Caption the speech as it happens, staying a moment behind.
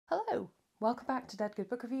Hello! Welcome back to Dead Good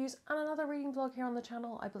Book Reviews and another reading vlog here on the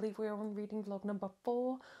channel. I believe we are on reading vlog number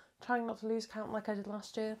 4, trying not to lose count like I did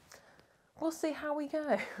last year. We'll see how we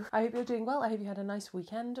go. I hope you're doing well. I hope you had a nice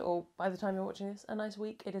weekend, or by the time you're watching this, a nice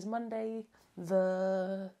week. It is Monday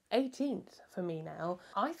the 18th for me now.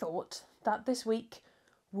 I thought that this week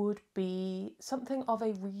would be something of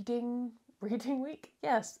a reading week?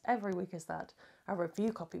 Yes, every week is that. A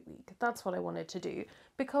review copy week. That's what I wanted to do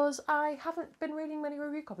because I haven't been reading many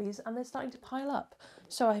review copies and they're starting to pile up.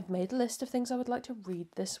 So I've made a list of things I would like to read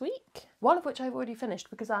this week. One of which I've already finished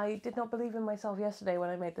because I did not believe in myself yesterday when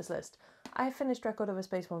I made this list. I have finished Record of a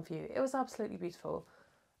Space One for You. It was absolutely beautiful.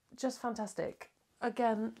 Just fantastic.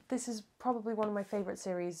 Again, this is probably one of my favourite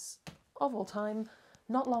series of all time.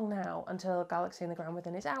 Not long now until Galaxy and the Ground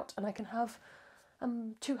Within is out and I can have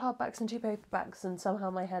 2 hardbacks and 2 paperbacks and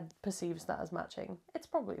somehow my head perceives that as matching. It's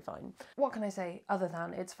probably fine. What can I say other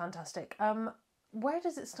than it's fantastic? Where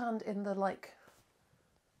does it stand in the,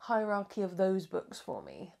 hierarchy of those books for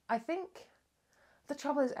me? I think the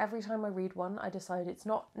trouble is every time I read one, I decide it's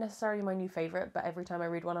not necessarily my new favourite, but every time I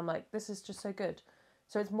read one, I'm like, this is just so good.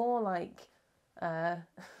 So it's more like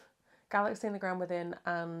Galaxy and the Ground Within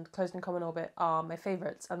and Closed in Common Orbit are my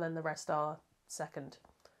favourites, and then the rest are second.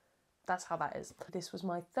 That's how that is. This was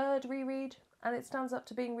my 3rd reread and it stands up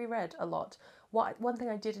to being reread a lot. One thing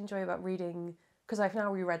I did enjoy about reading, because I've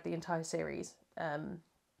now reread the entire series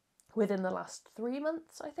within the last 3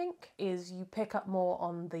 months, I think, is you pick up more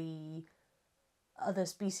on the other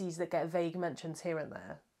species that get vague mentions here and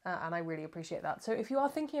there. And I really appreciate that. So if you are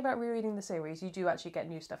thinking about rereading the series, you do actually get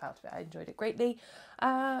new stuff out of it. I enjoyed it greatly.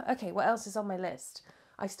 Okay, what else is on my list?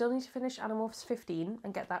 I still need to finish Animorphs 15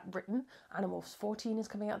 and get that written. Animorphs 14 is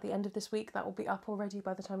coming out at the end of this week. That will be up already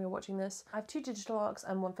by the time you're watching this. I have 2 digital arcs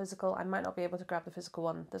and 1 physical. I might not be able to grab the physical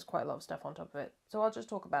one. There's quite a lot of stuff on top of it. So I'll just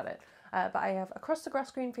talk about it. But I have Across the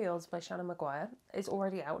Grass Green Fields by Shannon Maguire. It's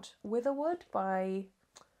already out. Witherwood by...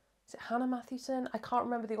 is it Hannah Mathewson? I can't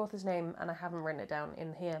remember the author's name and I haven't written it down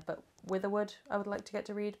in here. But Witherwood I would like to get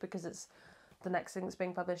to read because it's the next thing that's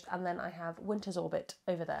being published. And then I have Winter's Orbit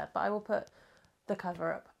over there. But I will put the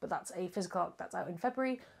cover up, but that's a physical arc that's out in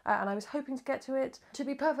February, and I was hoping to get to it. To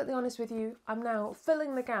be perfectly honest with you, I'm now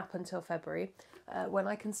filling the gap until February, when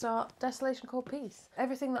I can start Desolation Called Peace.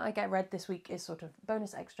 Everything that I get read this week is sort of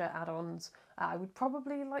bonus extra add-ons. I would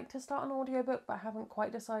probably like to start an audiobook, but I haven't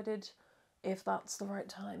quite decided if that's the right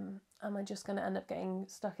time. Am I just going to end up getting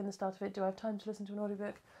stuck in the start of it? Do I have time to listen to an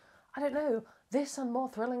audiobook? I don't know. This and more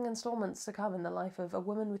thrilling instalments to come in the life of a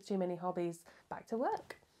woman with too many hobbies. Back to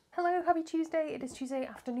work. Hello, happy Tuesday. It is Tuesday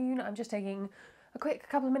afternoon. I'm just taking a quick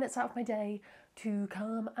couple of minutes out of my day to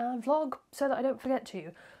come and vlog so that I don't forget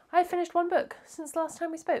to. I finished 1 book since last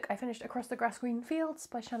time we spoke. I finished Across the Grass Green Fields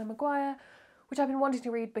by Shannon Maguire, which I've been wanting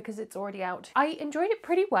to read because it's already out. I enjoyed it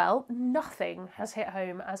pretty well. Nothing has hit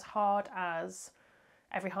home as hard as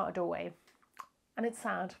Every Heart a Doorway. And it's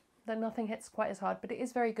sad that nothing hits quite as hard, but it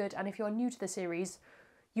is very good. And if you're new to the series,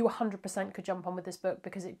 you 100% could jump on with this book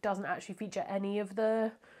because it doesn't actually feature any of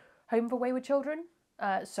the Home for Wayward Children.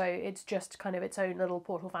 So it's just kind of its own little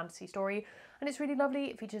portal fantasy story. And it's really lovely.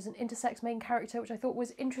 It features an intersex main character, which I thought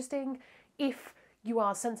was interesting. If you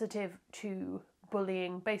are sensitive to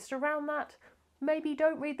bullying based around that, maybe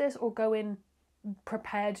don't read this or go in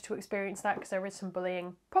prepared to experience that because there is some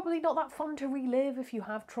bullying. Probably not that fun to relive if you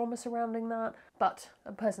have trauma surrounding that. But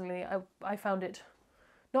personally, I found it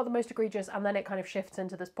not the most egregious, and then it kind of shifts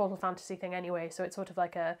into this portal fantasy thing anyway, so it's sort of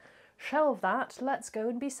like a shelve that, let's go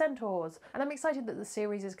and be centaurs. And I'm excited that the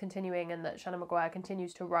series is continuing and that Shannon Maguire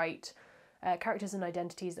continues to write characters and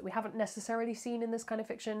identities that we haven't necessarily seen in this kind of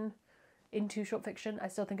fiction into short fiction. I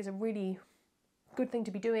still think it's a really good thing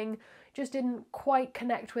to be doing. Just didn't quite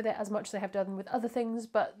connect with it as much as I have done with other things,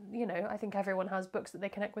 but you know, I think everyone has books that they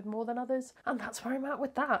connect with more than others, and that's where I'm at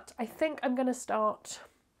with that. I think I'm going to start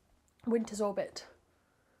Winter's Orbit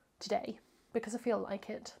today because I feel like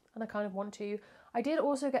it and I kind of want to. I did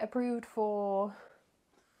also get approved for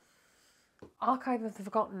Archive of the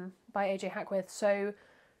Forgotten by AJ Hackworth, so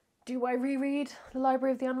do I reread The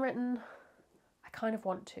Library of the Unwritten? I kind of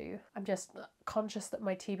want to. I'm just conscious that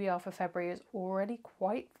my TBR for February is already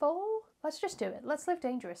quite full. Let's just do it. Let's live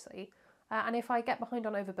dangerously. And if I get behind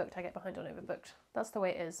on Overbooked, I get behind on Overbooked. That's the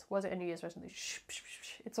way it is. Was it a New Year's resolution?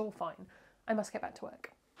 It's all fine. I must get back to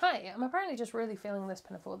work. Hi, I'm apparently just really feeling this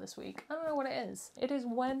pinafore this week. I don't know what it is. It is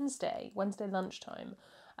Wednesday lunchtime.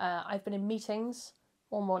 I've been in meetings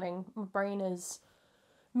all morning. My brain is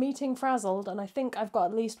meeting frazzled, and I think I've got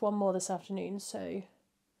at least 1 more this afternoon, so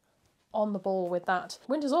on the ball with that.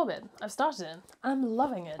 Winter's Orbit. I've started it. I'm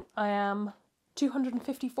loving it. I am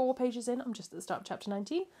 254 pages in. I'm just at the start of chapter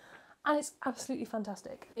 19. and it's absolutely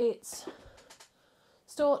fantastic. It's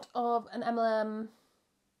sort of an MLM,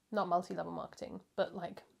 not multi-level marketing, but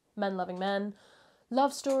like men loving men,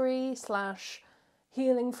 love story slash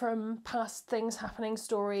healing from past things happening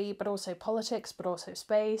story, but also politics, but also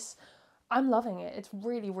space. I'm loving it. It's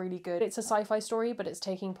really, really good. It's a sci-fi story, but it's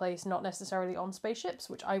taking place not necessarily on spaceships,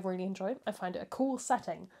 which I really enjoy. I find it a cool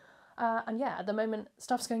setting. And yeah, at the moment,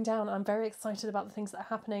 stuff's going down. I'm very excited about the things that are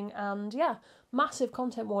happening. And yeah, massive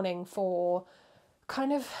content warning for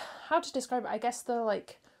kind of, how to describe it? I guess the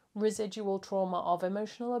like residual trauma of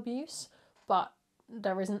emotional abuse, but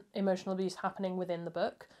there isn't emotional abuse happening within the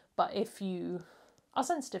book. But if you are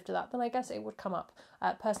sensitive to that, then I guess it would come up.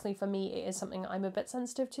 Personally, for me, it is something I'm a bit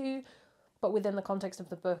sensitive to, but within the context of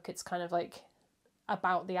the book, it's kind of like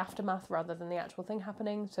about the aftermath rather than the actual thing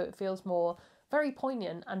happening. So it feels more very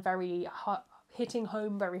poignant and very hitting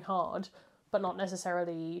home very hard, but not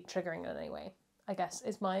necessarily triggering in any way, I guess,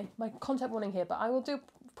 is my content warning here. But I will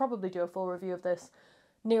probably do a full review of this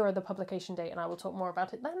nearer the publication date, and I will talk more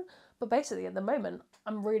about it then. But basically, at the moment,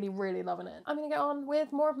 I'm really, really loving it. I'm going to get on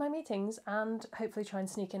with more of my meetings and hopefully try and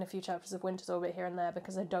sneak in a few chapters of Winter's Orbit here and there,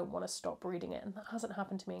 because I don't want to stop reading it, and that hasn't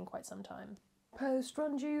happened to me in quite some time.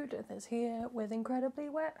 Post-run Judith is here with incredibly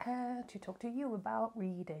wet hair to talk to you about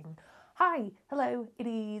reading. Hi, hello, it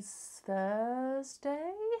is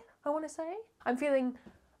Thursday, I want to say. I'm feeling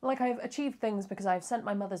like I've achieved things because I've sent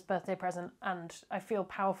my mother's birthday present, and I feel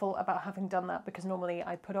powerful about having done that, because normally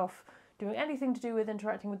I put off doing anything to do with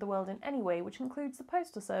interacting with the world in any way, which includes the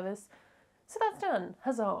postal service. So that's done.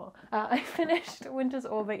 Huzzah. I finished Winter's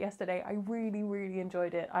Orbit yesterday. I really, really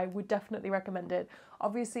enjoyed it. I would definitely recommend it.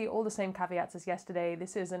 Obviously, all the same caveats as yesterday.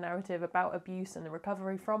 This is a narrative about abuse and the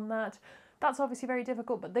recovery from that. That's obviously very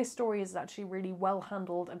difficult, but this story is actually really well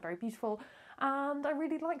handled and very beautiful, and I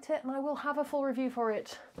really liked it, and I will have a full review for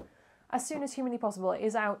it as soon as humanly possible. It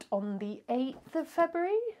is out on the 8th of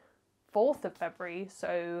February? 4th of February,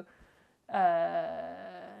 so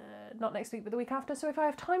not next week, but the week after. So if I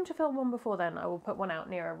have time to film one before then, I will put one out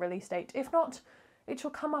near a release date. If not, it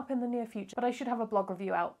shall come up in the near future. But I should have a blog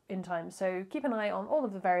review out in time, so keep an eye on all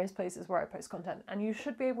of the various places where I post content, and you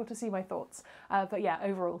should be able to see my thoughts. But yeah,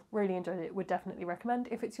 overall, really enjoyed it. Would definitely recommend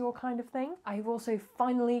if it's your kind of thing. I've also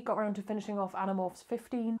finally got around to finishing off Animorphs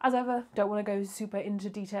 15. As ever, don't want to go super into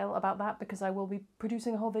detail about that because I will be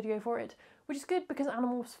producing a whole video for it, which is good because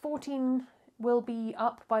Animorphs 14 will be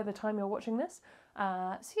up by the time you're watching this.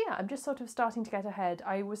 So yeah, I'm just sort of starting to get ahead.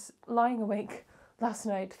 I was lying awake last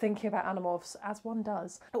night thinking about Animorphs, as one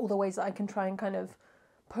does, all the ways that I can try and kind of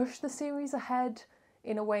push the series ahead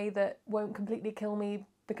in a way that won't completely kill me,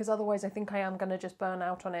 because otherwise I think I am going to just burn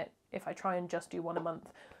out on it if I try and just do one a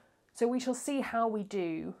month. So we shall see how we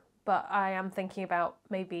do, but I am thinking about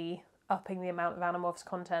maybe upping the amount of Animorphs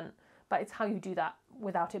content, but it's how you do that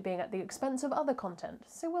without it being at the expense of other content,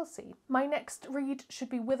 so we'll see. My next read should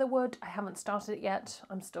be Witherwood. I haven't started it yet.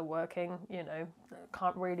 I'm still working, you know,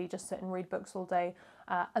 can't really just sit and read books all day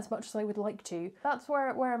as much as I would like to. That's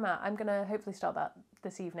where I'm at. I'm gonna hopefully start that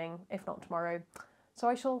this evening, if not tomorrow. So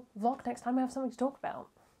I shall vlog next time I have something to talk about.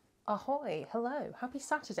 Ahoy, hello, happy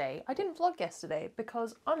Saturday. I didn't vlog yesterday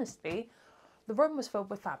because honestly, the room was filled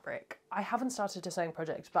with fabric. I haven't started a sewing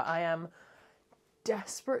project, but I am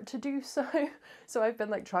desperate to do so. So I've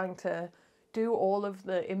been like trying to do all of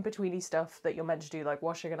the in-betweeny stuff that you're meant to do, like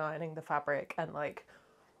washing and ironing the fabric and like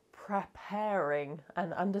preparing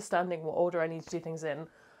and understanding what order I need to do things in,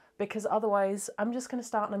 because otherwise I'm just going to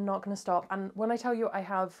start and I'm not going to stop. And when I tell you I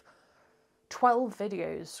have 12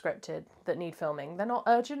 videos scripted that need filming, they're not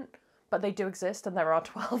urgent, but they do exist and there are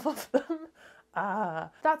 12 of them.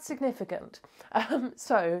 That's significant.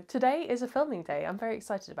 So today is a filming day. I'm very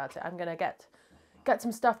excited about it. I'm going to get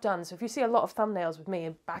some stuff done. So if you see a lot of thumbnails with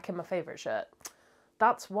me back in my favourite shirt,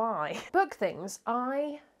 that's why. Book things.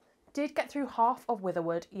 I did get through half of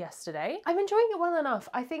Witherwood yesterday. I'm enjoying it well enough.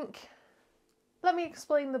 I think, let me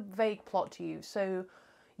explain the vague plot to you. So,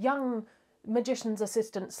 young magician's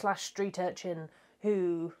assistant slash street urchin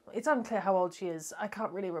who, it's unclear how old she is, I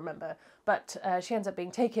can't really remember, but she ends up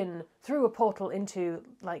being taken through a portal into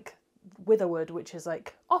like Witherwood, which is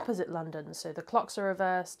like opposite London. So the clocks are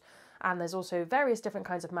reversed, and there's also various different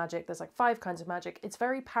kinds of magic. There's like 5 kinds of magic. It's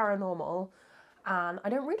very paranormal, and I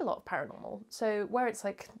don't read a lot of paranormal. So where it's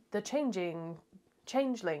like the changelings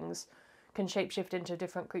can shapeshift into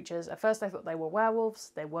different creatures. At first I thought they were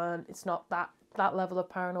werewolves. They weren't. It's not that level of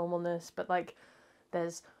paranormalness, but like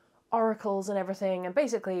there's oracles and everything, and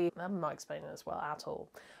basically, I'm not explaining this well at all.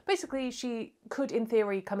 Basically, she could, in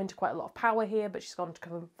theory, come into quite a lot of power here, but she's gone to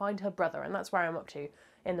come and find her brother, and that's where I'm up to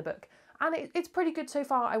in the book. And it's pretty good so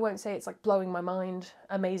far. I won't say it's like blowing my mind,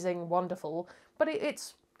 amazing, wonderful, but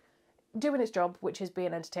it's doing its job, which is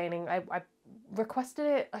being entertaining. I requested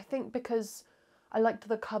it, I think, because I liked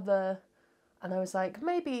the cover, and I was like,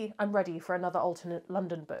 maybe I'm ready for another alternate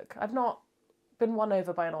London book. I've not been won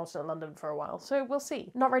over by an alternate London for a while, so we'll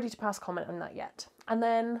see. Not ready to pass comment on that yet. And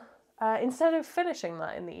then instead of finishing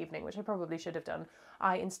that in the evening, which I probably should have done,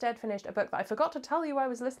 I instead finished a book that I forgot to tell you I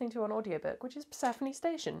was listening to on audiobook, which is Persephone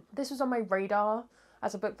Station. This was on my radar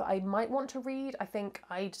as a book that I might want to read. I think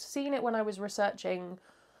I'd seen it when I was researching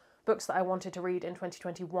books that I wanted to read in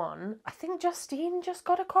 2021. I think Justine just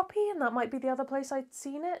got a copy, and that might be the other place I'd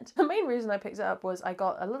seen it. The main reason I picked it up was I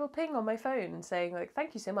got a little ping on my phone saying, like,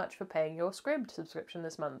 thank you so much for paying your Scribd subscription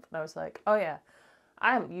this month. And I was like, oh yeah,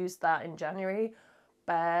 I haven't used that in January.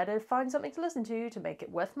 Better find something to listen to make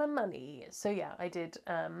it worth my money. So yeah, I did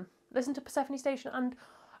listen to Persephone Station, and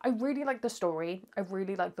I really like the story. I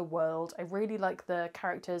really like the world. I really like the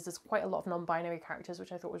characters. There's quite a lot of non-binary characters,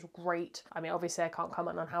 which I thought was great. I mean, obviously I can't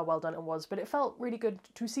comment on how well done it was, but it felt really good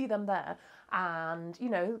to see them there. And, you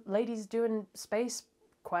know, ladies doing space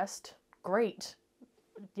quest, great.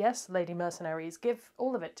 Yes, lady mercenaries, give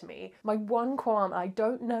all of it to me. My one qualm, I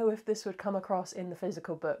don't know if this would come across in the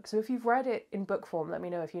physical book, so if you've read it in book form, let me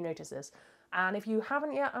know if you notice this. And if you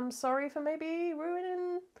haven't yet, I'm sorry for maybe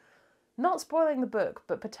not spoiling the book,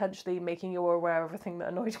 but potentially making you aware of everything that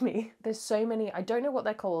annoyed me. There's so many, I don't know what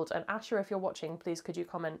they're called, and Asher, if you're watching, please could you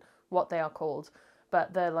comment what they are called,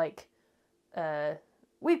 but they're like,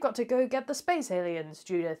 we've got to go get the space aliens,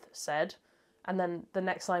 Judith said. And then the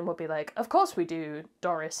next line would be like, of course we do,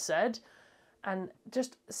 Doris said. And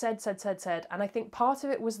just said. And I think part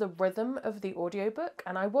of it was the rhythm of the audiobook.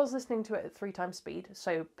 And I was listening to it at 3 times speed,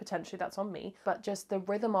 so potentially that's on me. But just the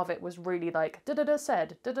rhythm of it was really like, da-da-da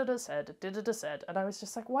said, da-da-da said, da-da-da said. And I was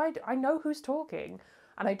just like, why? I know who's talking.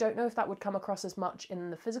 And I don't know if that would come across as much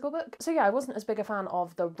in the physical book. So yeah, I wasn't as big a fan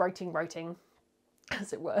of the writing,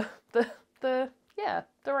 as it were.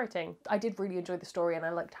 The writing. I did really enjoy the story, and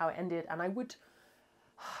I liked how it ended, and I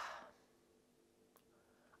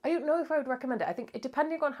don't know if I would recommend it. I think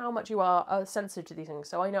depending on how much you are sensitive to these things.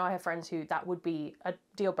 So I know I have friends who that would be a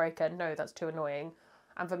deal breaker. No, that's too annoying.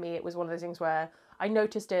 And for me, it was one of those things where I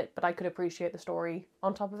noticed it, but I could appreciate the story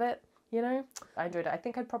on top of it, you know? I enjoyed it. I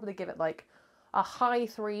think I'd probably give it like a high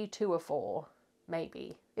 3 to a 4,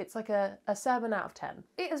 maybe. It's like a 7 out of 10.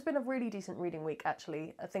 It has been a really decent reading week,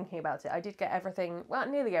 actually, thinking about it. I did get everything, well,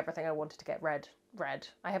 nearly everything I wanted to get read.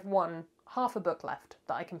 I have half a book left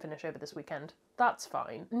that I can finish over this weekend. That's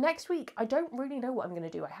fine. Next week, I don't really know what I'm going to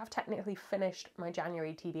do. I have technically finished my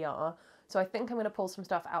January TBR, so I think I'm going to pull some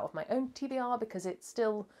stuff out of my own TBR because it's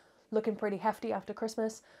still looking pretty hefty after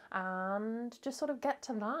Christmas, and just sort of get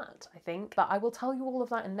to that, I think. But I will tell you all of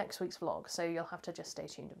that in next week's vlog, so you'll have to just stay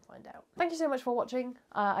tuned and find out. Thank you so much for watching.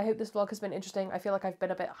 I hope this vlog has been interesting. I feel like I've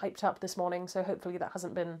been a bit hyped up this morning, so hopefully that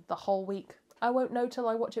hasn't been the whole week. I won't know till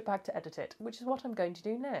I watch it back to edit it, which is what I'm going to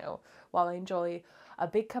do now, while I enjoy a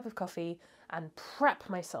big cup of coffee and prep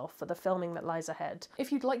myself for the filming that lies ahead.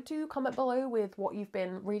 If you'd like to comment below with what you've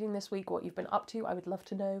been reading this week, what you've been up to, I would love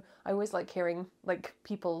to know. I always like hearing like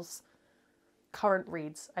people's current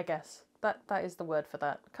reads, I guess. That is the word for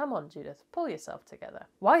that. Come on, Judith, pull yourself together.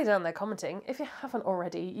 While you're down there commenting, if you haven't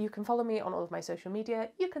already, you can follow me on all of my social media.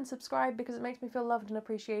 You can subscribe because it makes me feel loved and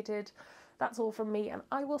appreciated. That's all from me, and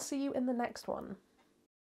I will see you in the next one.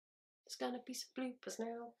 There's gonna be some bloopers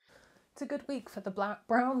now. It's a good week for the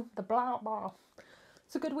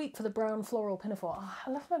It's a good week for the brown floral pinafore. Oh,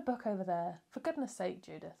 I left my book over there. For goodness sake,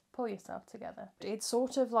 Judith, pull yourself together. It's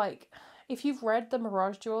sort of like, if you've read the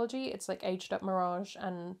Mirage duology, it's like aged up Mirage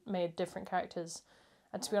and made different characters.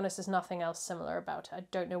 And to be honest, there's nothing else similar about it. I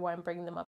don't know why I'm bringing them up